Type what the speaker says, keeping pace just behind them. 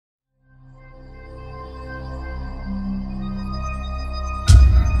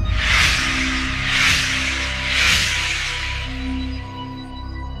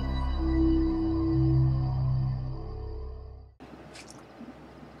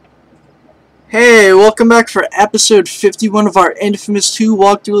welcome back for episode 51 of our Infamous 2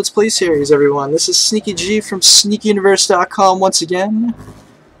 walkthrough Let's Play series, everyone. This is Sneaky G from SneakyUniverse.com once again.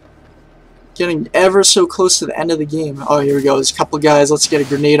 Getting ever so close to the end of the game. Oh, here we go. There's a couple guys. Let's get a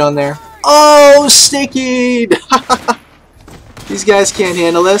grenade on there. Oh, Sticky! These guys can't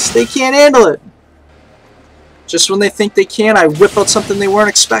handle this. They can't handle it. Just when they think they can, I whip out something they weren't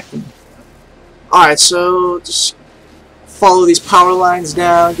expecting. Alright, so just follow these power lines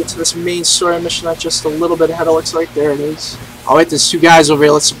down, get to this main story mission that's just a little bit ahead, it looks like. There it is. Oh wait, there's two guys over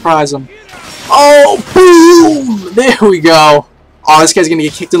here, let's surprise them. Oh, boom! There we go. Oh, this guy's gonna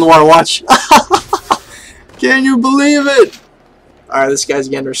get kicked in the water, watch. Can you believe it? Alright, this guy's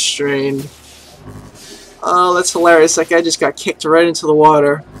getting restrained. Oh, that's hilarious, that guy just got kicked right into the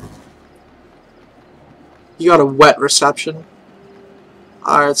water. You got a wet reception.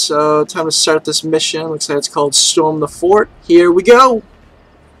 Alright, so time to start this mission. Looks like it's called Storm the Fort. Here we go!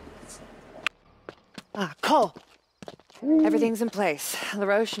 Ah, Cole! Everything's in place.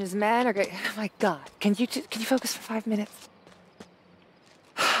 LaRoche and his men are great. Oh my god. Can you focus for 5 minutes?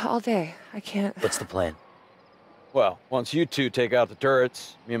 All day. I can't. What's the plan? Well, once you two take out the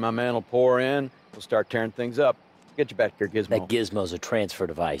turrets, me and my man will pour in. We'll start tearing things up. Get you back here, Gizmo. That gizmo's a transfer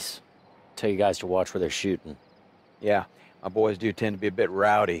device. Tell you guys to watch where they're shooting. Yeah, my boys do tend to be a bit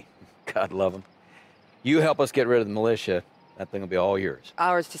rowdy. God love them. You help us get rid of the militia. That thing will be all yours.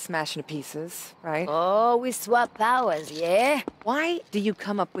 Ours to smash into pieces, right? Oh, we swap powers, yeah? Why do you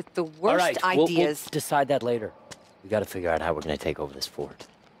come up with the worst All right, ideas? We'll decide that later. We gotta figure out how we're gonna take over this fort.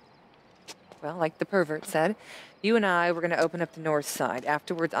 Well, like the pervert said, you and I were gonna open up the north side.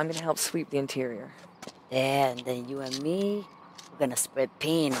 Afterwards, I'm gonna help sweep the interior. Yeah, and then you and me, we're gonna spread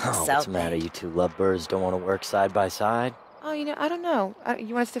pain in the Oh, south. what's the matter? You two lovebirds don't want to work side by side? Oh, you know, I don't know.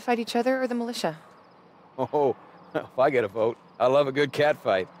 You want us to fight each other or the militia? Oh, if I get a vote, I love a good cat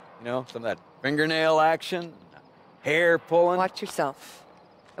fight. You know, some of that fingernail action, hair pulling. Watch yourself.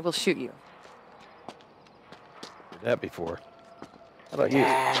 I will shoot you. Heard that before. How about you?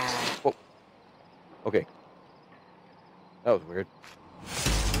 Whoa. Okay. That was weird.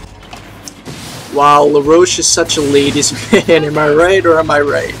 Wow, LaRoche is such a ladies' man, am I right or am I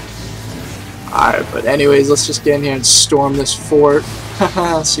right? Alright, but anyways, let's just get in here and storm this fort.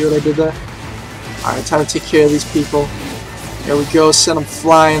 See what I did there? Alright, time to take care of these people. Here we go, send them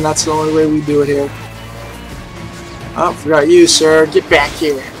flying, that's the only way we do it here. Oh, forgot you, sir. Get back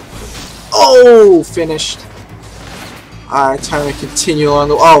here. Oh, finished. Alright, time to continue on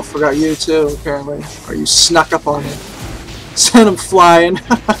the... Oh, forgot you too, apparently. Or you snuck up on me. Send them flying.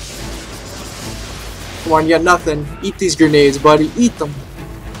 Come on, you got nothing. Eat these grenades, buddy. Eat them.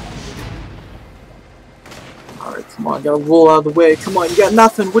 Alright, come on. Gotta roll out of the way. Come on, you got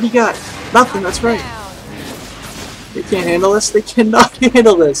nothing. What do you got? Nothing, that's right. They can't handle this. They cannot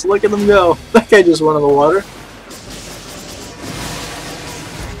handle this. Look at them go. That guy just went in the water.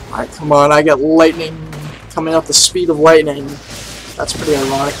 Alright, come on. I got lightning coming out the speed of lightning. That's pretty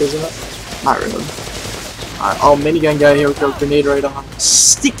ironic, isn't it? Not really. Alright, oh, minigun guy here. We got a grenade right on.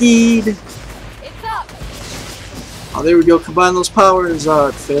 Stickied. Oh, there we go. Combine those powers. Oh,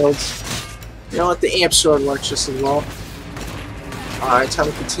 it failed. You know what? The amp sword works just as well. Alright, time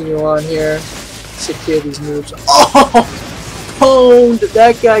to continue on here. Take care of these noobs. Oh! Pwned!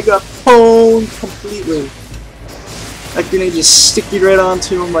 That guy got pwned completely. That grenade just sticky right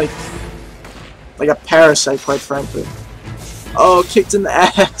onto him like a parasite, quite frankly. Oh, kicked in the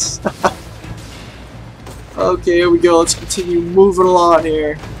ass. Okay, here we go. Let's continue moving along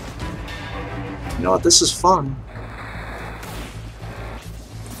here. You know what? This is fun.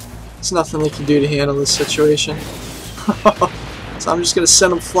 There's nothing they can do to handle this situation. So I'm just gonna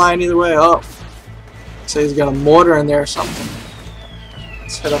send him flying either way. Oh, say he's got a mortar in there or something.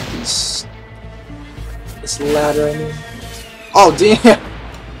 Let's head up this ladder. I mean, oh damn,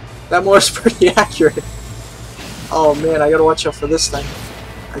 that mortar's pretty accurate. Oh man, I gotta watch out for this thing.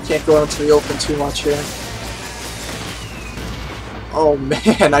 I can't go out into the open too much here. Oh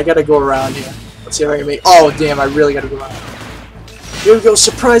man, I gotta go around here. Let's see if I can make. Oh damn, I really gotta go around. Here we go,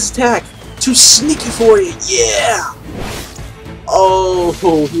 surprise attack! Too sneaky for you, yeah!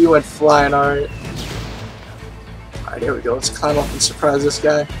 Oh, he went flying, alright. Alright, here we go, let's climb up and surprise this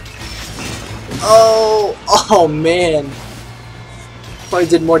guy. Oh man! Probably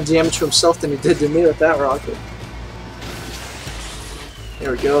did more damage to himself than he did to me with that rocket.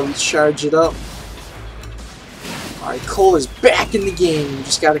 There we go, let's charge it up. Alright, Cole is back in the game, you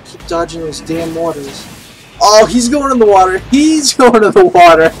just gotta keep dodging those damn mortars. Oh, he's going in the water. He's going in the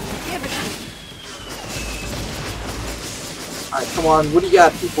water. Alright, come on. What do you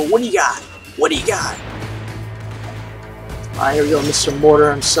got, people? What do you got? What do you got? Alright, here we go. Mr. Mortar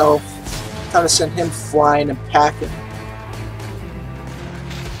himself. Time to send him flying and packing.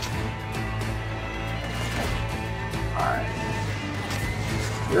 Alright.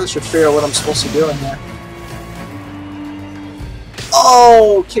 I really should figure out what I'm supposed to do in there.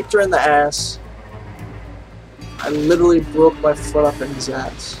 Oh! Kicked her in the ass. I literally broke my foot up in his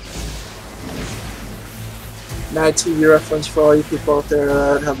ass. Mad TV reference for all you people out there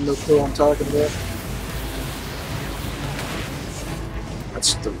that have no clue what I'm talking about.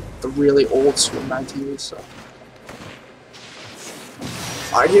 That's the really old school Mad TV stuff.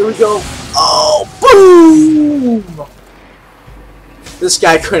 Alright, here we go. Oh, boom! This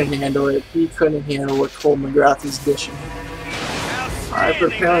guy couldn't handle it. He couldn't handle what Cole McGrath is dishing. Alright, but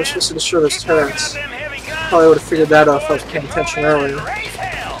apparently I'm supposed to destroy those turrets. Probably would have figured that out if I was paying attention earlier.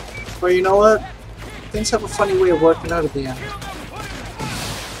 But you know what? Things have a funny way of working out at the end.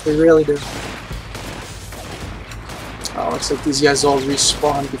 They really do. Oh, looks like these guys all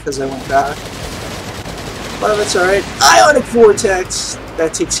respawned because I went back. But that's alright. Ionic Vortex!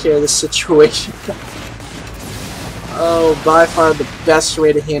 That takes care of this situation. Oh, by far the best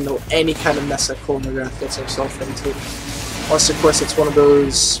way to handle any kind of mess that Cole McGrath gets himself into. Unless, of course, it's one of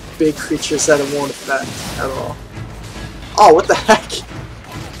those big creatures that it won't affect at all. Oh, what the heck?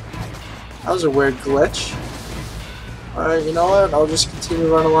 That was a weird glitch. Alright, you know what? I'll just continue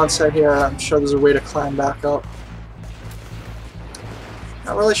running alongside here. I'm sure there's a way to climb back up.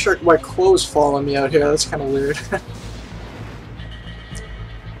 Not really sure why Chloe's following me out here. That's kind of weird.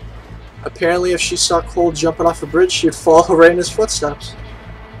 Apparently, if she saw Cole jumping off a bridge, she'd follow right in his footsteps.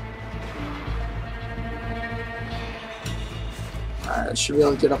 Alright, I should be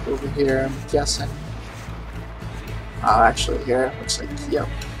able to get up over here, I'm guessing. Oh, actually, here. Looks like, yep.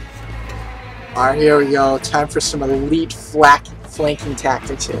 Alright, here we go. Time for some elite flanking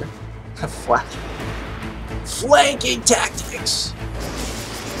tactics here. Flanking tactics!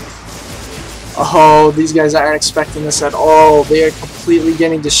 Oh, these guys aren't expecting this at all. They are completely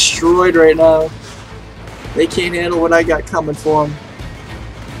getting destroyed right now. They can't handle what I got coming for them.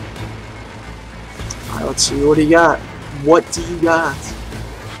 Alright, let's see. What do you got? What do you got?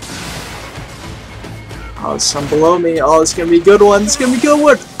 Oh, there's some below me. Oh, it's gonna be a good one. It's gonna be a good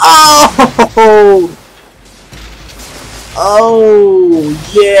one. Oh!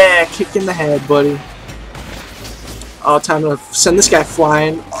 Oh, yeah. Kick in the head, buddy. Oh, time to send this guy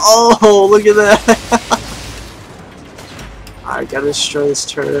flying. Oh, look at that. I gotta destroy this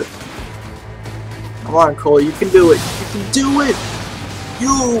turret. Come on, Cole. You can do it. You can do it.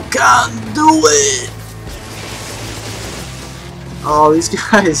 You can do it. Oh, these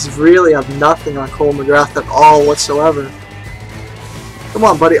guys really have nothing on Cole McGrath at all whatsoever. Come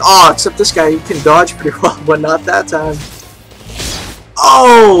on, buddy. Oh, except this guy, he can dodge pretty well, but not that time.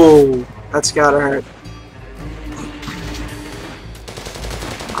 Oh! That's gotta hurt.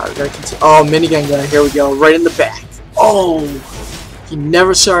 Alright, we gotta continue. Oh, minigun guy. Here we go. Right in the back. Oh! He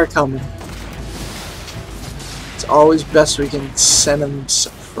never saw it coming. It's always best we can send him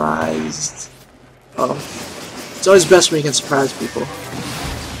surprised. Oh. It's always best when you can surprise people.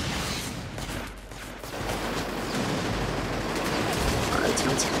 Alright,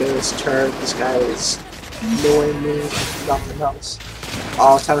 time to clear this turret. This guy is annoying me. Nothing else.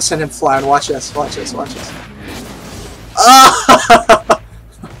 Oh, time to send him flying. Watch this, watch this, watch this. Ah!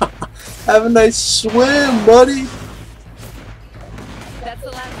 Have a nice swim, buddy. That's the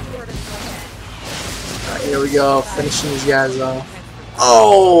last word of Alright, here we go. Finishing these guys off.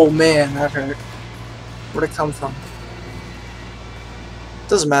 Oh, man, that hurt. Where'd it come from?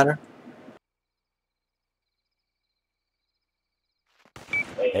 Doesn't matter.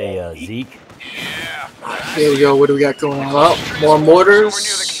 Hey, Zeke. Here we go. What do we got going on? Oh, more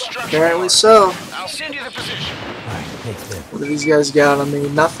mortars. Apparently so. I'll send you the position. Alright, thanks, man. What do these guys got on me?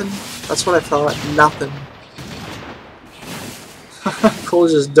 Nothing? That's what I thought. Nothing.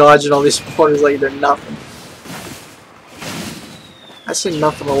 Cole's just dodging all these mortars like they're nothing. I say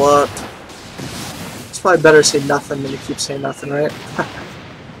nothing a lot. It's probably better to say nothing than to keep saying nothing, right?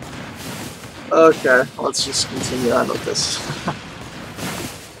 Okay, let's just continue on with this.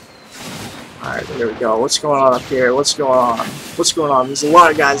 Alright, there we go. What's going on up here? What's going on? What's going on? There's a lot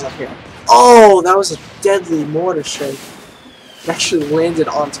of guys up here. Oh, that was a deadly mortar strike. It actually landed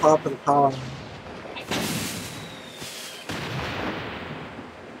on top of the power line.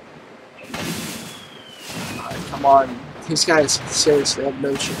 Alright, come on. These guys seriously have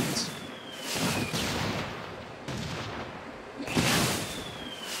no chance.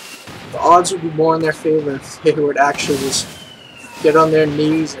 The odds would be more in their favor if they would actually just get on their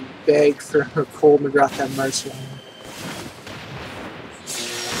knees and beg for Cole McGrath to have mercy on them.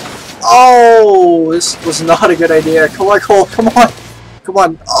 Oh, this was not a good idea. Come on, Cole, come on. Come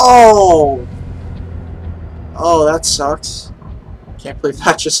on. Oh! Oh, that sucks. Can't believe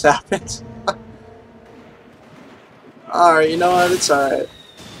that just happened. Alright, you know what? It's alright.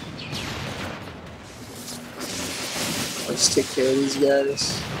 Let's take care of these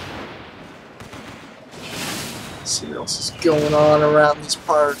guys. Let's see what else is going on around these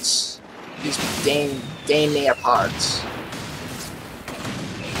parts. These dang parts.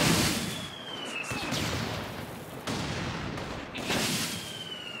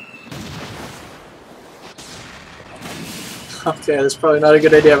 Okay, that's probably not a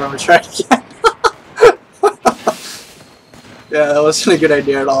good idea. I'm gonna try it again. Yeah, that wasn't a good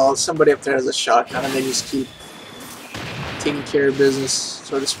idea at all. Somebody up there has a shotgun and they just keep taking care of business,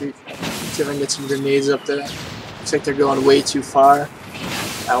 so to speak. See if I can get some grenades up there. Looks like they're going way too far.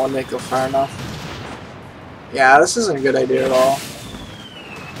 That one didn't go far enough. Yeah, this isn't a good idea at all.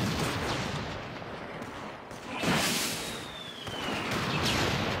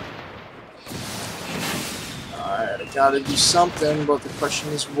 Alright, I gotta do something, but the question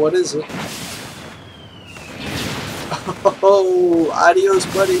is, what is it? Oh, adios,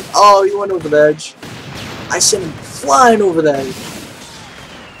 buddy. Oh, you went over the edge. I sent him flying over the edge.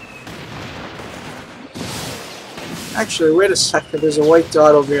 Actually, wait a second. There's a white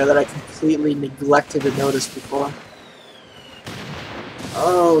dot over here that I completely neglected to notice before.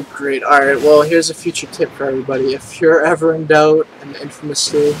 Oh, great. Alright, well, here's a future tip for everybody. If you're ever in doubt in Infamous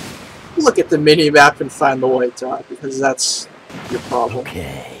 2, look at the mini-map and find the white dot, because that's your problem.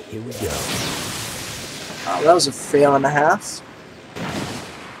 Okay, here we go. Oh, that was a fail and a half.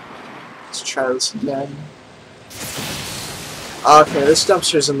 Let's try this again. Okay, this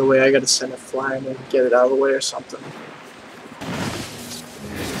dumpster's in the way. I gotta send it flying and get it out of the way or something.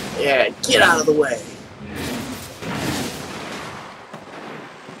 Yeah, get out of the way.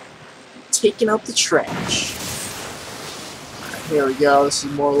 Taking out the trash. Right, here we go. This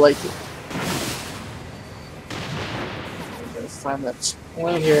is more like it. I'm gonna find that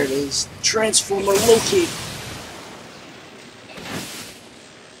point. Here it is. Transformer locate.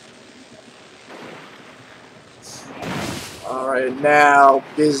 Alright, now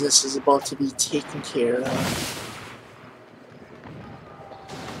business is about to be taken care of.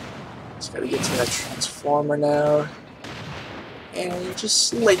 Just gotta get to that transformer now. And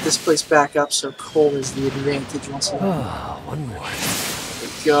just light this place back up so Cole is the advantage once again. Oh, one more. Here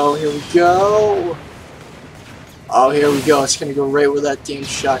we go, here we go. Oh, here we go. It's gonna go right where that damn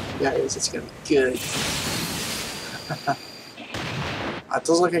shotgun guy is. It's gonna be good. It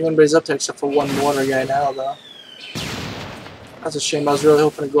doesn't look like anybody's up there except for one mortar guy now, though. That's a shame. I was really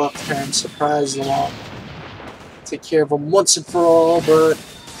hoping to go up there and surprise them all. Take care of them once and for all, but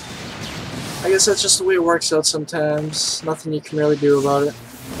I guess that's just the way it works out sometimes. Nothing you can really do about it.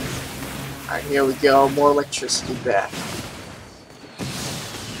 Alright, here we go. More electricity back.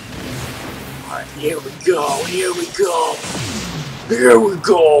 Alright, here we go. Here we go. Here we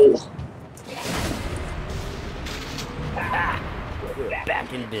go.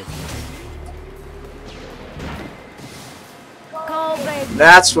 Back in business. Cole, baby.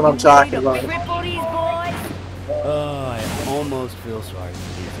 That's what I'm talking about. Cripple these boys. Oh, I almost feel sorry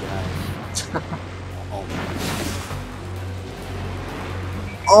for these guys.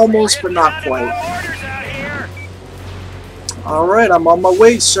 Almost, but not quite. Alright, I'm on my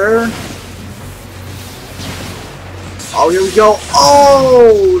way, sir. Oh, here we go.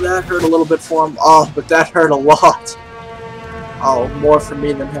 Oh, that hurt a little bit for him. Oh, but that hurt a lot. Oh, more for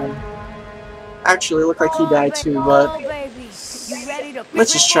me than him. Actually, it looked like he died too, but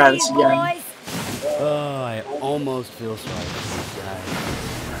let's just try this again. Oh, I almost feel sorry for these guys.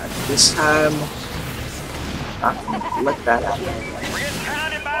 Alright, this time, not gonna let that happen. We're getting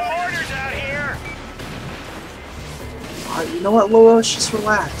pounded by mortars out here. Alright, you know what, Lola? Just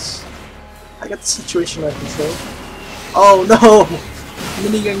relax. I got the situation under control. Oh no!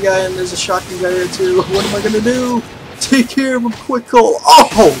 Minigun guy and there's a shotgun guy here too. What am I gonna do? Take care of him quick, Cole.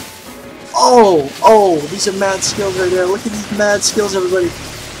 Oh! Oh! Oh! These are mad skills right there. Look at these mad skills, everybody.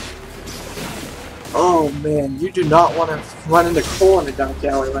 Oh man, you do not want to run into Cole in the dark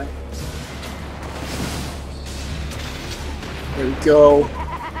alley, right? There we go.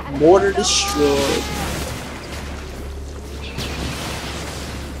 Mortar destroyed.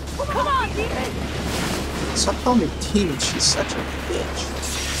 Come on, demon. Stop calling me demon, she's such a bitch.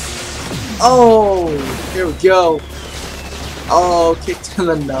 Oh, here we go. Oh, kicked in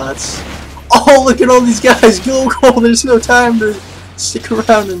the nuts. Oh, look at all these guys. Go, Cole. There's no time to stick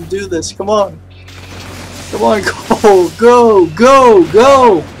around and do this. Come on. Come on, Cole. Go, go,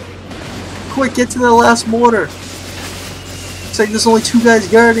 go. Quick, get to the last mortar. Looks like there's only two guys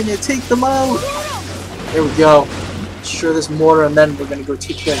guarding it. Take them out. There we go. Sure, there's mortar, and then we're gonna go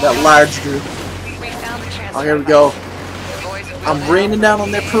take care of that large group. Oh, here we go. I'm raining down on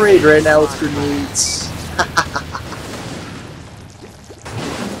their parade right now with grenades.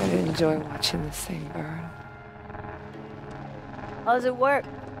 I enjoy watching this thing burn. How's it work?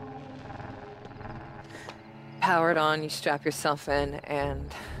 Powered on, you strap yourself in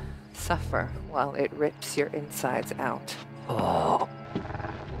and suffer while it rips your insides out. Oh.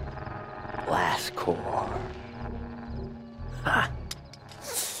 Blast core. Ha.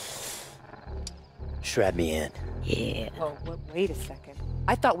 Strap me in. Yeah. Well, wait a second.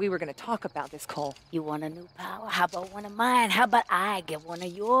 I thought we were going to talk about this, Cole. You want a new power? How about one of mine? How about I get one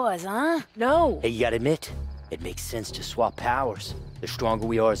of yours, huh? No! Hey, you gotta admit, it makes sense to swap powers. The stronger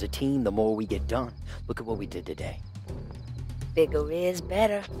we are as a team, the more we get done. Look at what we did today. Bigger is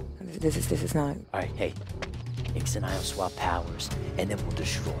better. This is not... Alright, hey. Nix and I'll swap powers, and then we'll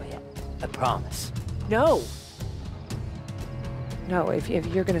destroy it. I promise. No! No, if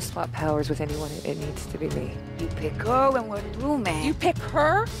you're going to swap powers with anyone, it needs to be me. You pick her when we're through, man. You pick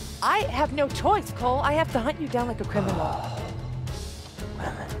her? I have no choice, Cole. I have to hunt you down like a criminal.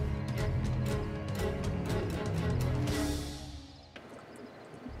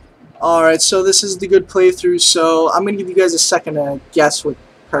 Alright, so this is the good playthrough, so I'm gonna give you guys a second to guess what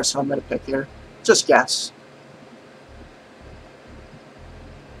person I'm gonna pick here. Just guess.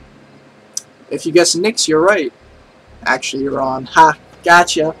 If you guess Nix, you're right. Actually, you're wrong. Ha!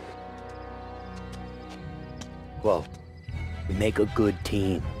 Gotcha. Well, we make a good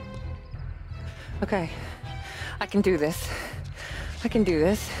team. Okay. I can do this. I can do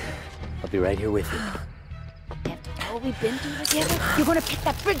this. I'll be right here with you. After all we've been through together, you're gonna pick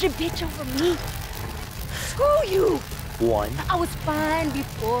that frigid bitch over me? Screw you! 1, I was fine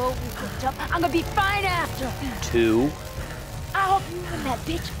before we hooked up. I'm gonna be fine after. 2, I hope you and that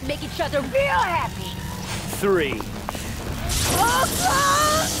bitch make each other real happy. 3.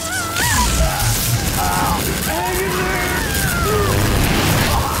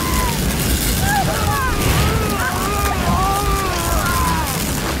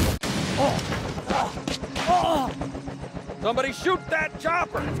 Somebody shoot that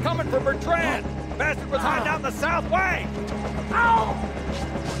chopper! It's coming for Bertrand! Bastard was hiding out in the south way! Ow!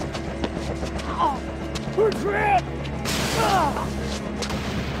 Oh, Bertrand!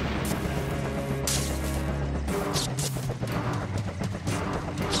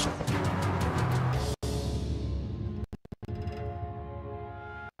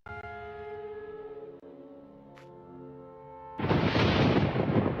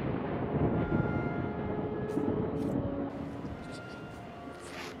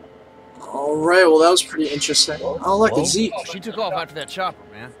 Alright, well that was pretty interesting. Oh look, it's Zeke. She took off after that chopper,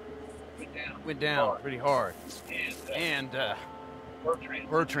 man. Went down pretty hard. And,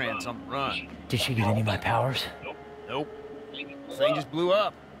 Bertrand's on the run. Did she get any of my powers? Nope. Thing just blew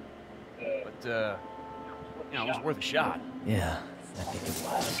up. But, you know, it was worth a shot. Yeah, I think it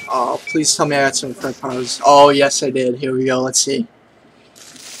was. Oh, please tell me I got some correct powers. Oh, yes I did. Here we go, let's see.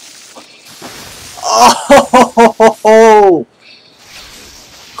 Oh!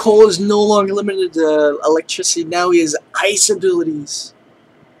 Cole is no longer limited to electricity. Now he has ice abilities.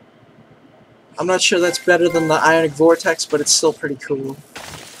 I'm not sure that's better than the Ionic Vortex, but it's still pretty cool.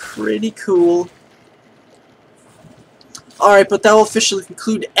 Pretty cool. Alright, but that will officially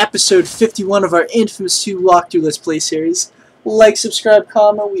conclude episode 51 of our Infamous 2 walkthrough Let's Play series. Like, subscribe,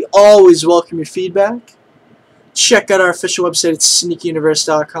 comment. We always welcome your feedback. Check out our official website at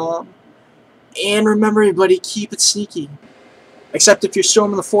sneakyuniverse.com. And remember, everybody, keep it sneaky. Except if you're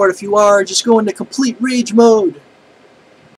storming the fort. If you are, just go into complete rage mode.